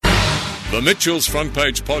The Mitchell's Front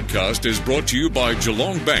Page podcast is brought to you by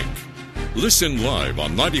Geelong Bank. Listen live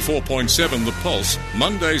on 94.7 The Pulse,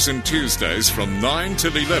 Mondays and Tuesdays from 9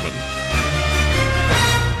 till 11.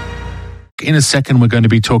 In a second, we're going to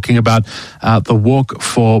be talking about the Walk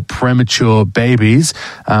for Premature Babies.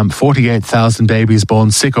 48,000 babies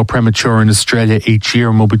born sick or premature in Australia each year,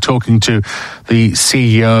 and we'll be talking to the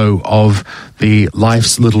CEO of the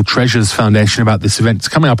Life's Little Treasures Foundation about this event. It's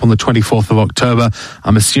coming up on the 24th of October.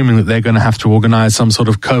 I'm assuming that they're going to have to organise some sort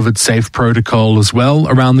of COVID-safe protocol as well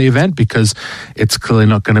around the event, because it's clearly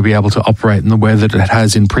not going to be able to operate in the way that it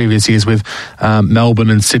has in previous years, with Melbourne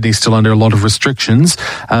and Sydney still under a lot of restrictions.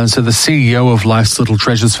 So the CEO of Life's Little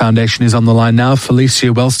Treasures Foundation is on the line now.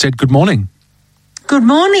 Felicia Wellstead, good morning. Good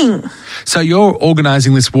morning. So you're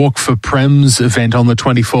organising this Walk for Prems event on the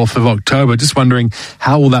 24th of October. Just wondering,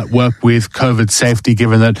 how will that work with COVID safety,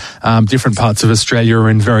 given that different parts of Australia are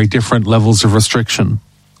in very different levels of restriction?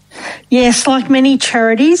 Yes, like many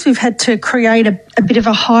charities, we've had to create a bit of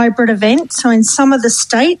a hybrid event. So in some of the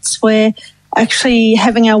states, we're actually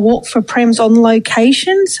having our Walk for Prems on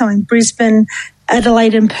location, so in Brisbane,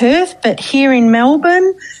 Adelaide and Perth, but here in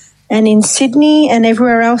Melbourne and in Sydney and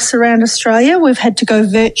everywhere else around Australia, we've had to go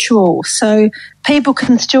virtual. So people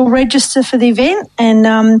can still register for the event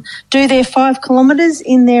and do their 5 kilometres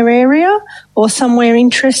in their area or somewhere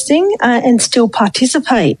interesting and still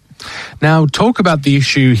participate. Now, talk about the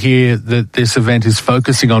issue here that this event is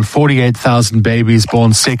focusing on: 48,000 babies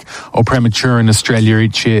born sick or premature in Australia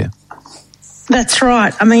each year. That's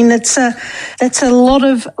right. I mean, that's a lot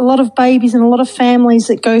of babies and a lot of families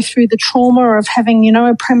that go through the trauma of having,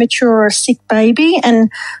 a premature or a sick baby. And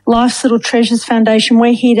Life's Little Treasures Foundation,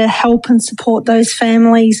 we're here to help and support those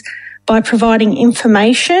families by providing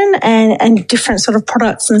information and different sort of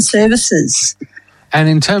products and services. And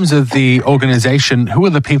in terms of the organisation, who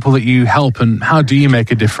are the people that you help and how do you make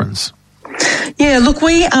a difference? Yeah, look,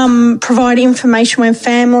 we provide information when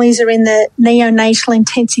families are in the neonatal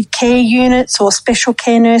intensive care units or special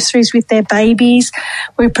care nurseries with their babies.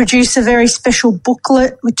 We produce a very special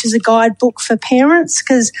booklet, which is a guidebook for parents,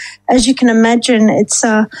 because as you can imagine, it's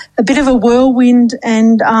a bit of a whirlwind,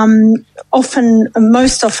 and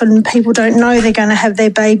most often people don't know they're going to have their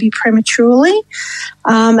baby prematurely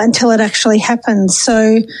until it actually happens.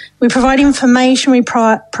 So we provide information. We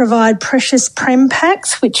provide precious prem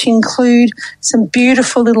packs, which include some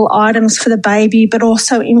beautiful little items for the baby, but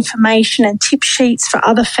also information and tip sheets for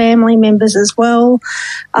other family members as well.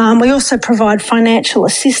 We also provide financial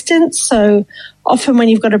assistance. So often when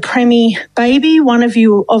you've got a preemie baby, one of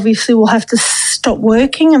you obviously will have to stop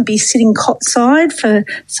working and be sitting cot-side for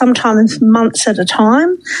sometimes months at a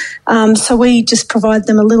time. So we just provide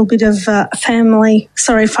them a little bit of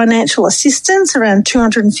financial assistance, around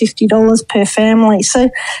 $250 per family. So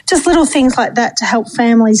just little things like that to help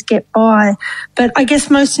families get by. But I guess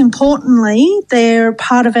most importantly, they're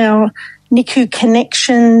part of our NICU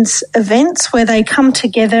Connections events, where they come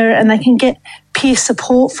together and they can get peer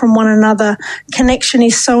support from one another. Connection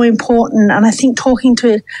is so important, and I think talking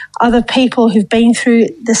to other people who've been through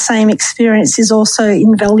the same experience is also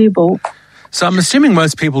invaluable. So I'm assuming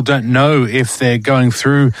most people don't know if they're going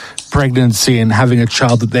through pregnancy and having a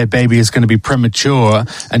child that their baby is going to be premature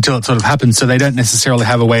until it sort of happens. So they don't necessarily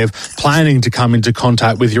have a way of planning to come into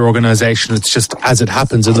contact with your organisation. It's just as it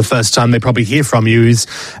happens, and the first time they probably hear from you is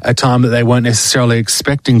a time that they weren't necessarily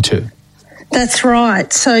expecting to. That's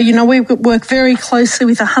right. So, we work very closely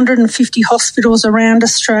with 150 hospitals around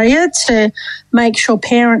Australia to make sure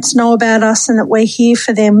parents know about us and that we're here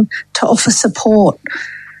for them to offer support.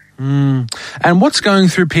 And what's going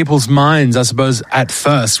through people's minds, I suppose, at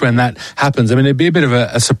first when that happens? I mean, it'd be a bit of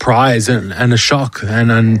a surprise and a shock,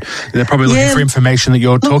 and they're probably looking for information that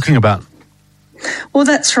you're talking about. Well,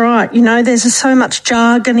 that's right. There's so much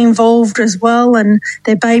jargon involved as well, and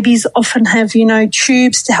their babies often have,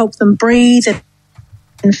 tubes to help them breathe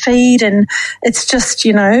and feed, and it's just,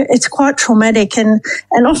 it's quite traumatic, and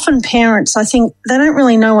often parents, I think, they don't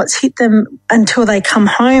really know what's hit them until they come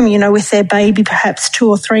home, with their baby perhaps 2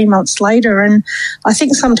 or 3 months later, and I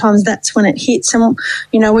think sometimes that's when it hits. And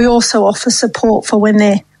we also offer support for when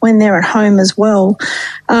they're at home as well.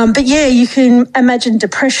 But yeah, you can imagine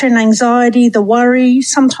depression, anxiety, the worry,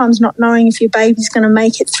 sometimes not knowing if your baby's going to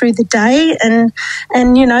make it through the day. And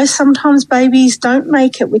sometimes babies don't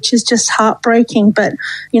make it, which is just heartbreaking. But,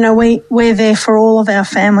 we're there for all of our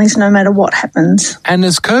families no matter what happens. And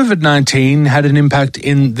has COVID-19 had an impact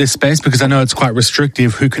in this space? Because I know it's quite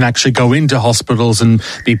restrictive who can actually go into hospitals and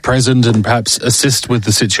be present and perhaps assist with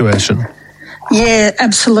the situation. Yeah,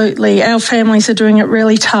 absolutely. Our families are doing it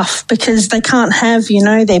really tough because they can't have,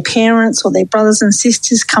 their parents or their brothers and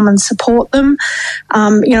sisters come and support them.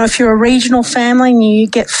 If you're a regional family and you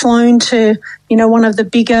get flown to, one of the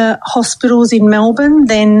bigger hospitals in Melbourne,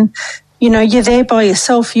 then, you're there by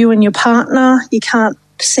yourself, you and your partner. You can't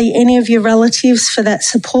see any of your relatives for that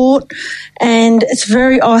support, and it's a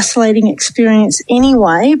very isolating experience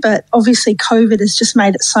anyway, but obviously COVID has just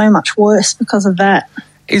made it so much worse because of that.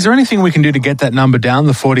 Is there anything we can do to get that number down,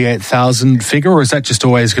 the 48,000 figure, or is that just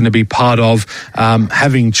always going to be part of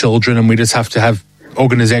having children, and we just have to have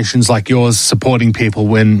organisations like yours supporting people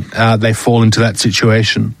when they fall into that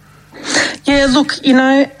situation? Yeah, look,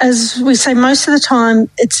 as we say, most of the time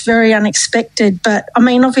it's very unexpected. But,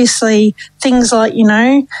 obviously things like,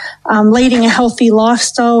 leading a healthy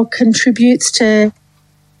lifestyle contributes to,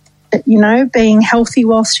 being healthy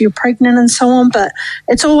whilst you're pregnant and so on. But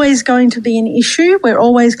it's always going to be an issue. We're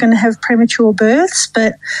always going to have premature births.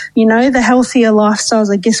 But, the healthier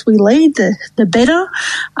lifestyles, I guess, we lead, the better.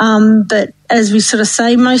 But as we sort of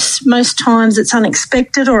say, most times it's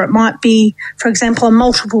unexpected, or it might be, for example, a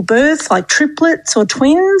multiple birth, like triplets or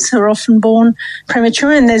twins who are often born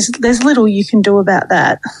premature, and there's little you can do about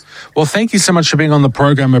that. Well, thank you so much for being on the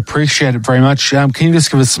program. Appreciate it very much. Can you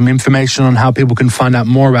just give us some information on how people can find out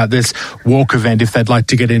more about this walk event if they'd like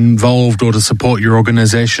to get involved or to support your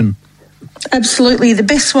organisation? Absolutely. The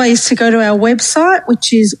best way is to go to our website,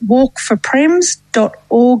 which is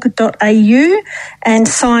walkforprems.org.au, and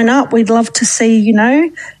sign up. We'd love to see,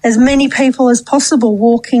 as many people as possible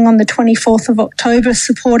walking on the 24th of October,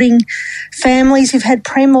 supporting families who've had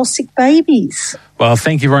prem or sick babies. Well,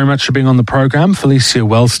 thank you very much for being on the program. Felicia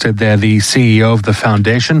Wellstead there, the CEO of the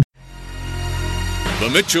foundation. The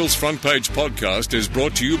Mitchell's Front Page podcast is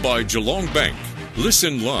brought to you by Geelong Bank.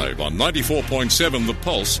 Listen live on 94.7 The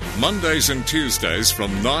Pulse, Mondays and Tuesdays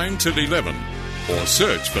from 9 till 11. Or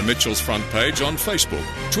search for Mitchell's Front Page on Facebook,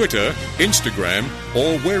 Twitter, Instagram,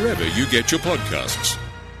 or wherever you get your podcasts.